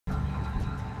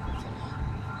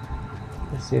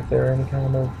Let's see if there are any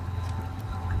kind of...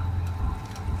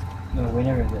 No, we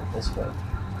never went this way.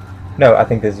 No, I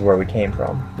think this is where we came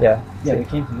from. Yeah. Yeah, we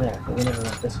came from there, but we never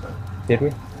went this way. Did we?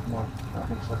 No, I don't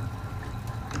think so.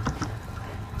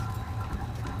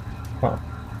 Huh.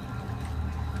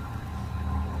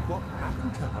 What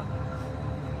happened to her?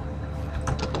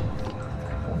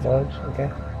 Budge, okay.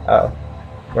 Oh.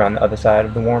 We're on the other side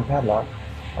of the worn padlock.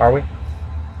 Are we?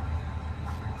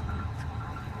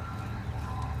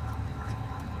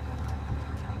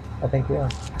 I think we are.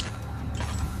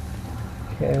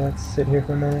 Okay, let's sit here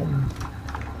for a minute and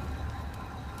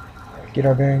get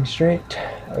our bearings straight.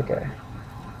 Okay.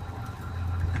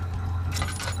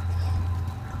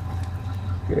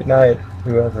 Good night,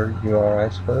 whoever you are, I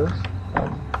suppose.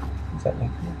 Is that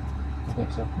Nick? I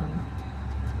think so.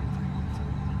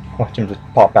 Watch him just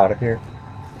pop out of here.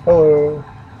 Hello.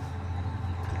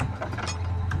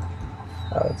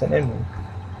 Oh, it's an enemy.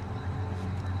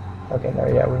 Okay, no,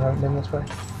 yeah, we haven't been this way.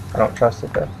 I don't trust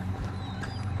it though.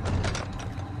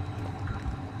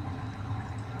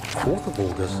 4th of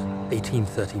August,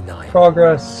 1839.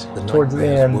 Progress The towards the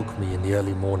nightmares end. woke me in the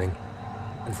early morning,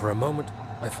 and for a moment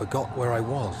I forgot where I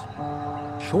was.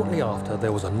 Shortly after,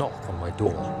 there was a knock on my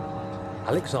door.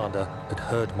 Alexander had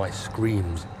heard my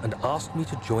screams and asked me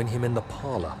to join him in the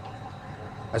parlor.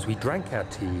 As we drank our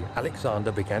tea,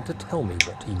 Alexander began to tell me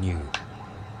what he knew.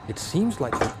 It seems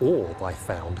like the orb I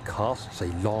found casts a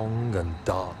long and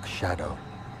dark shadow.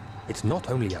 It's not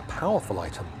only a powerful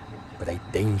item, but a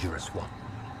dangerous one.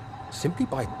 Simply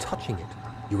by touching it,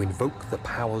 you invoke the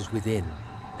powers within,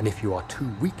 and if you are too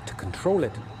weak to control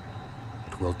it,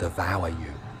 it will devour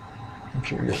you. I'm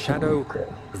sure The shadow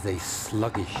is a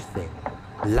sluggish thing,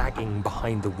 lagging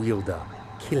behind the wielder,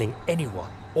 killing anyone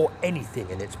or anything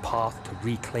in its path to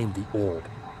reclaim the orb.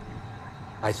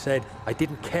 I said I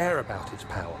didn't care about its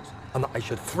powers, and that I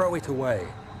should throw it away.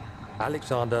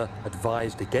 Alexander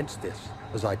advised against this,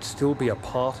 as I'd still be a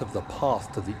part of the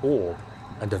path to the orb,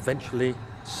 and eventually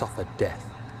suffer death.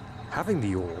 Having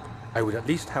the orb, I would at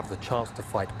least have the chance to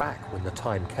fight back when the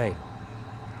time came.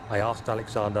 I asked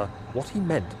Alexander what he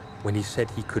meant when he said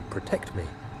he could protect me,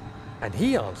 and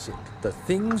he answered that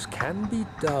things can be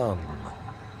done,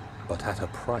 but at a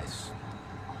price.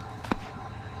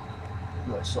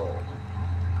 My soul.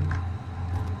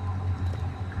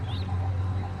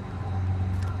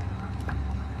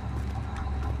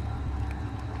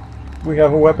 We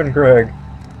have a weapon, Greg.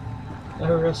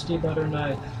 A rusty butter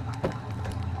knife.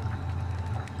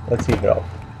 Let's heat it up.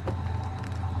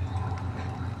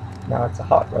 Now it's a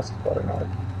hot rusty butter knife.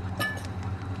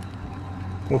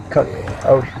 We'll cut.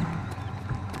 Oh.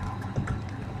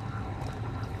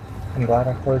 I'm glad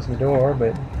I closed the door,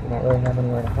 but we don't really have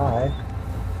anywhere to hide.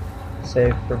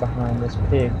 Save for behind this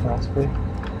pig, possibly.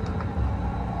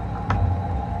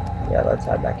 Yeah, let's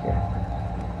hide back here.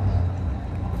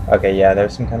 Okay, yeah,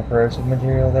 there's some kind of corrosive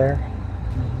material there.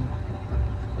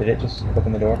 Did it just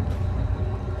open the door?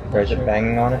 Or is it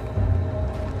banging on it?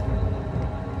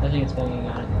 I think it's banging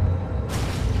on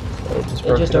it. It just,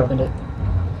 It just opened it.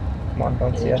 Come on,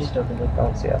 don't see It us. just opened it.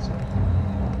 Don't see us.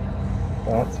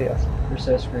 Don't see us. We're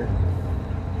so screwed.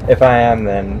 If I am,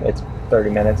 then it's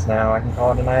 30 minutes now. I can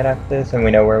call it a night after this, and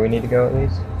we know where we need to go at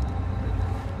least.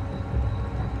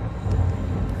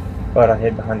 But I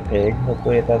hid behind the pig.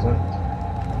 Hopefully it doesn't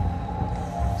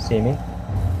see me.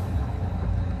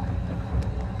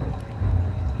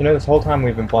 You know, this whole time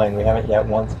we've been playing, we haven't yet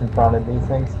once confronted these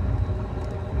things.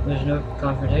 There's no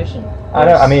confrontation. I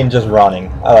know. I mean, just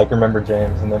running. I like remember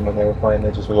James, and then when they were playing,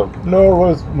 they just were like, "No,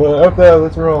 up there,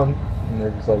 let's run," and they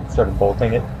just like started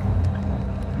bolting it.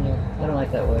 Yeah, I don't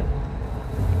like that way.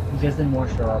 Because then more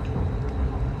show up.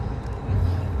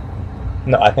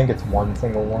 No, I think it's one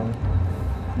single one.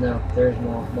 No, there's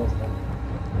multiple.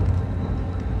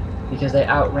 Because they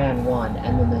outran one,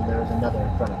 and then there was another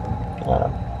in front of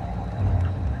them.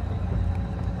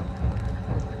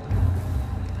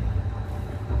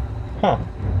 Huh.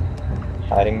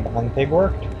 Hiding behind the pig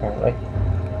worked, apparently.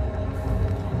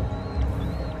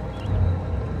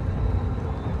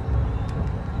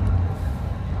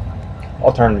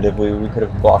 Alternatively, we could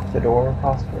have blocked the door,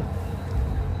 possibly.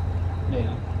 Maybe.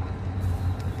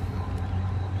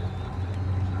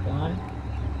 Behind?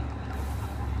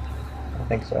 I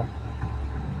think so.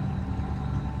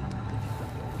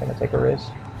 Gonna take a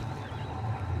risk.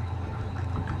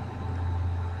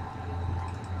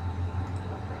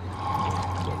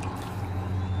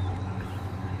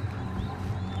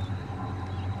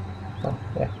 Oh,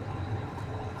 yeah.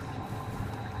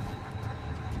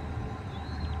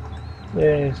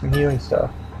 Yay, some healing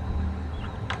stuff.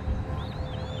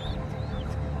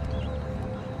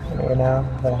 Anyway, now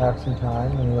that I have some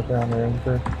time, I'm gonna look around the room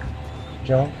for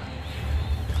junk.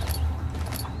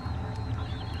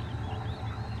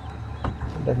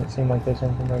 It doesn't seem like there's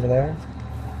anything over there.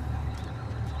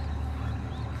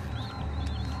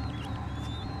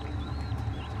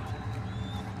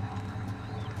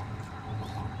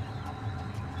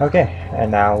 Okay, and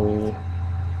now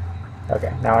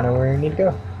okay, now I know where we need to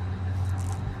go.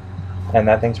 And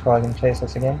that thing's probably going to chase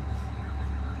us again.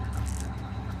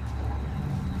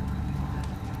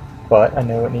 But I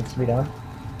know what needs to be done.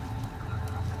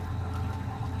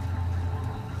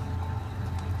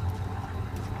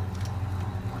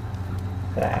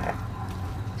 Nah,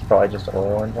 it's probably just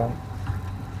oil and junk.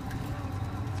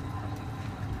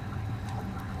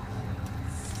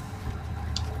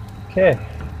 Okay,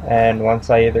 and once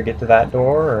I either get to that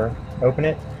door or open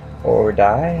it or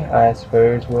die, I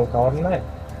suppose we'll call it a night.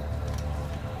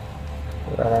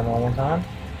 We're at our normal time.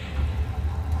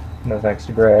 No thanks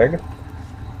to Greg.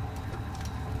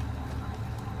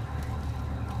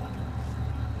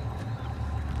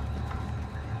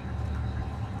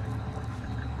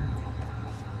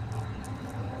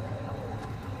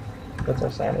 What's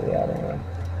our sanity at anyway?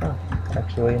 Oh,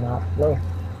 actually not low.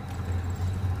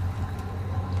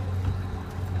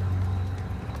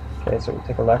 Okay, so we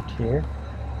take a left here.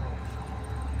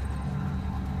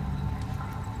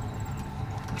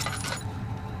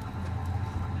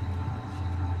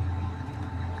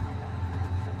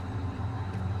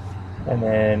 And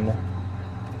then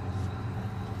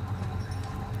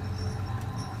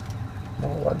no,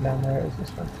 what down there is this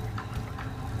one?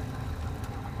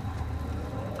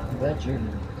 I'm glad you're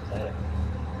excited.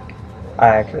 I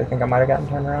actually think I might have gotten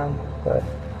turned around, but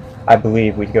I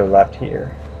believe we'd go left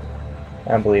here.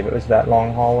 I believe it was that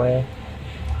long hallway.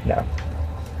 No.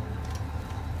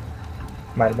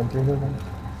 Might have been through here then.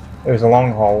 It was a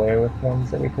long hallway with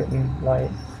ones that we couldn't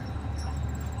light.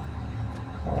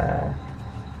 Yeah,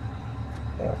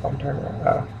 if I'm turned around.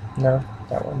 Oh, no,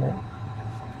 that wasn't it.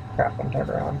 Crap, I'm turned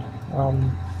around.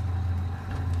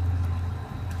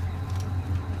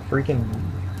 Freaking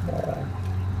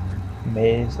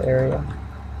maze area.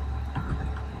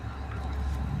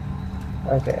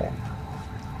 Okay.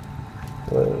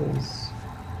 Was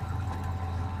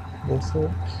this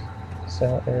it?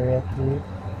 Cell area 3.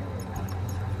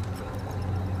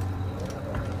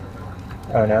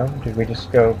 Oh no, did we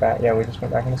just go back? Yeah, we just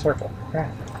went back in a circle.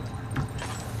 Crap.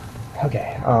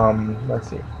 Okay, let's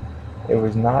see. It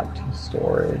was not to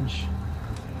storage.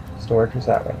 Storage was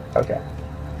that way. Okay.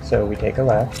 So we take a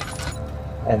left,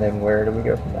 and then where do we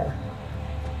go from there?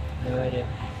 No idea.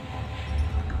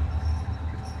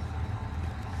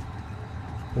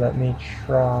 Let me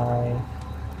try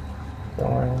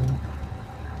going.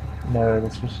 No,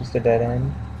 this was just a dead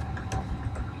end.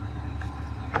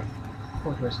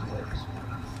 Poor person works.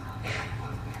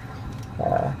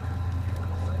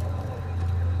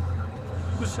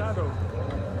 The shadow.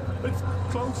 It's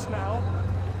close now.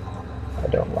 I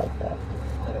don't like that.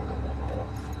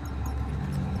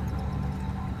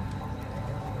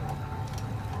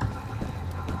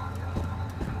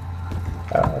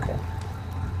 Oh, okay.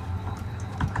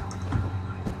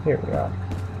 Here we are.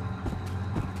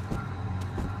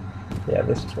 Yeah,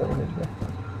 this is where we need to go.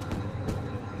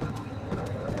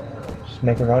 Just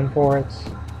make a run for it.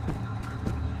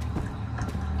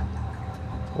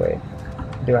 Wait,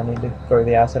 do I need to throw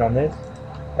the acid on this?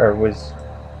 Or was...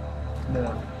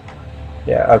 No.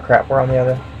 Yeah, oh crap, we're on the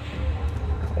other.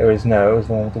 It was the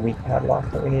one with the weak padlock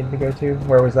that we needed to go to.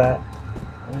 Where was that?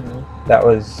 I don't know. That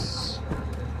was...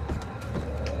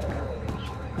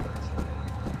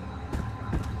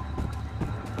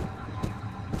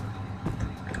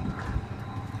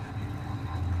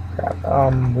 Crap,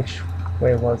 which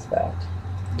way was that?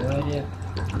 No idea.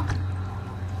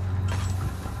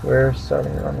 We're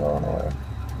starting to run low on oil.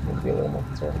 Need to be a little more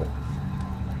conservative.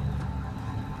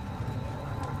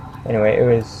 Anyway, it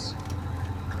was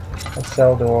a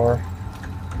cell door,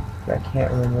 but I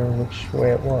can't remember which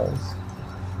way it was.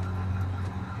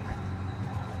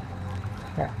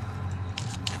 Yeah.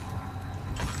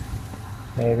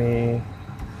 Maybe...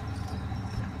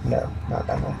 No, not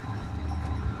that one.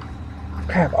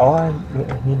 Crap, all I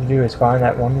need to do is find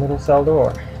that one little cell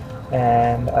door,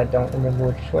 and I don't remember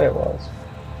which way it was.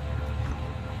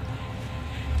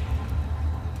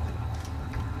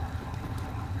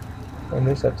 In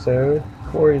this episode,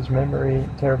 Corey's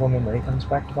terrible memory, comes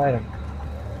back to bite him.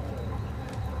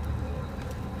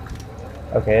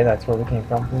 Okay, that's where we came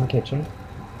from the kitchen.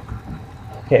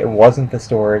 Okay, it wasn't the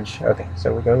storage. Okay,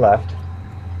 so we go left.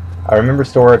 I remember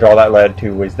storage, all that led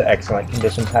to was the excellent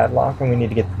condition padlock, and we need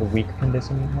to get to the weak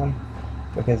condition one,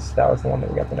 because that was the one that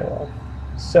we got the note of.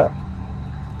 So.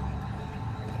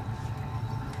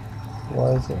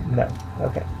 Was it? No.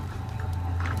 Okay.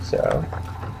 So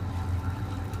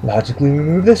logically we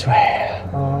move this way.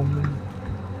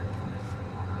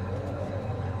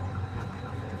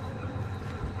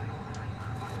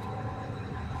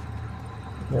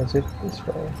 Was it this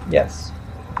way? Yes.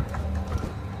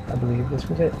 I believe this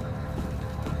was it.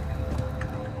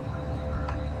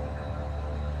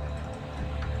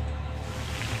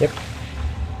 Yep.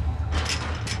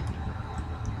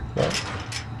 Yeah.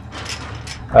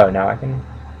 Oh, now I can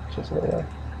just lay there.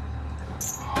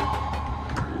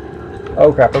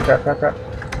 Oh crap, oh crap, crap, crap.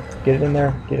 Get it in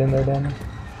there, Daniel.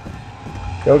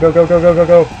 Go, go, go, go, go, go,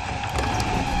 go.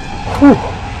 Whew.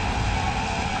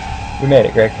 We made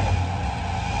it, Greg.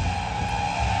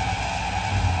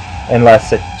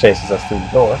 Unless it chases us through the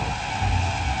door.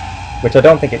 Which I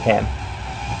don't think it can.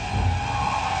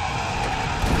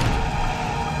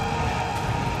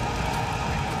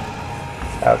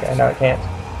 Okay, no it can't.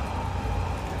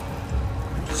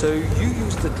 So you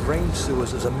use the drain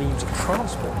sewers as a means of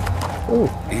transport? Ooh.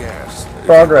 Yes.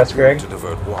 Progress, Greg. To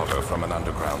divert water from an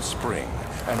underground spring,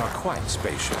 and are quite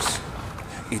spacious.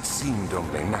 It seemed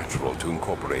only natural to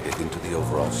incorporate it into the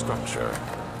overall structure.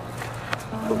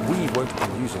 But we won't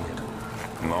be using it.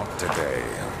 Not today.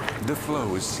 The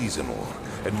flow is seasonal,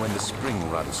 and when the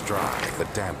spring runs dry, the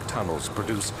damp tunnels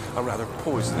produce a rather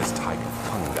poisonous type of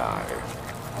fungi.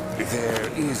 There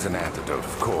is an antidote,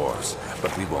 of course,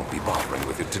 but we won't be bothering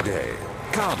with it today.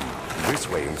 Come, this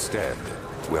way instead.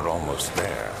 We're almost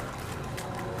there.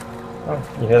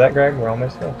 Oh, you hear that, Greg? We're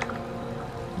almost there.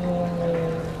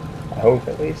 I hope,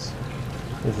 at least.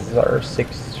 This is our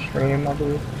 6th stream, I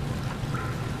believe.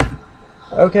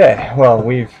 Okay, well,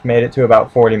 we've made it to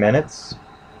about 40 minutes.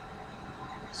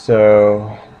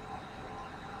 So,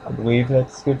 I believe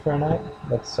that's good for a night.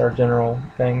 That's our general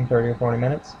thing, 30 or 40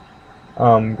 minutes.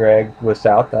 Greg was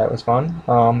out, that was fun.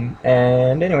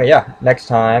 And anyway, yeah, next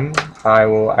time I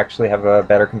will actually have a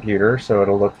better computer, so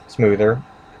it'll look smoother,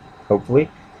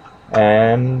 hopefully.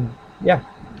 And yeah,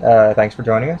 thanks for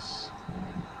joining us.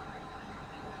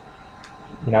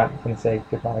 You're not going to say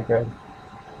goodbye, Greg?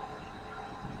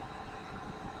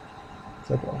 It's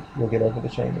okay, you'll get over the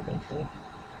shame eventually.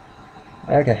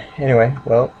 Okay, anyway,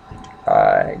 well,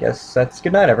 I guess that's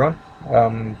good night, everyone.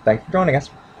 Thanks for joining us.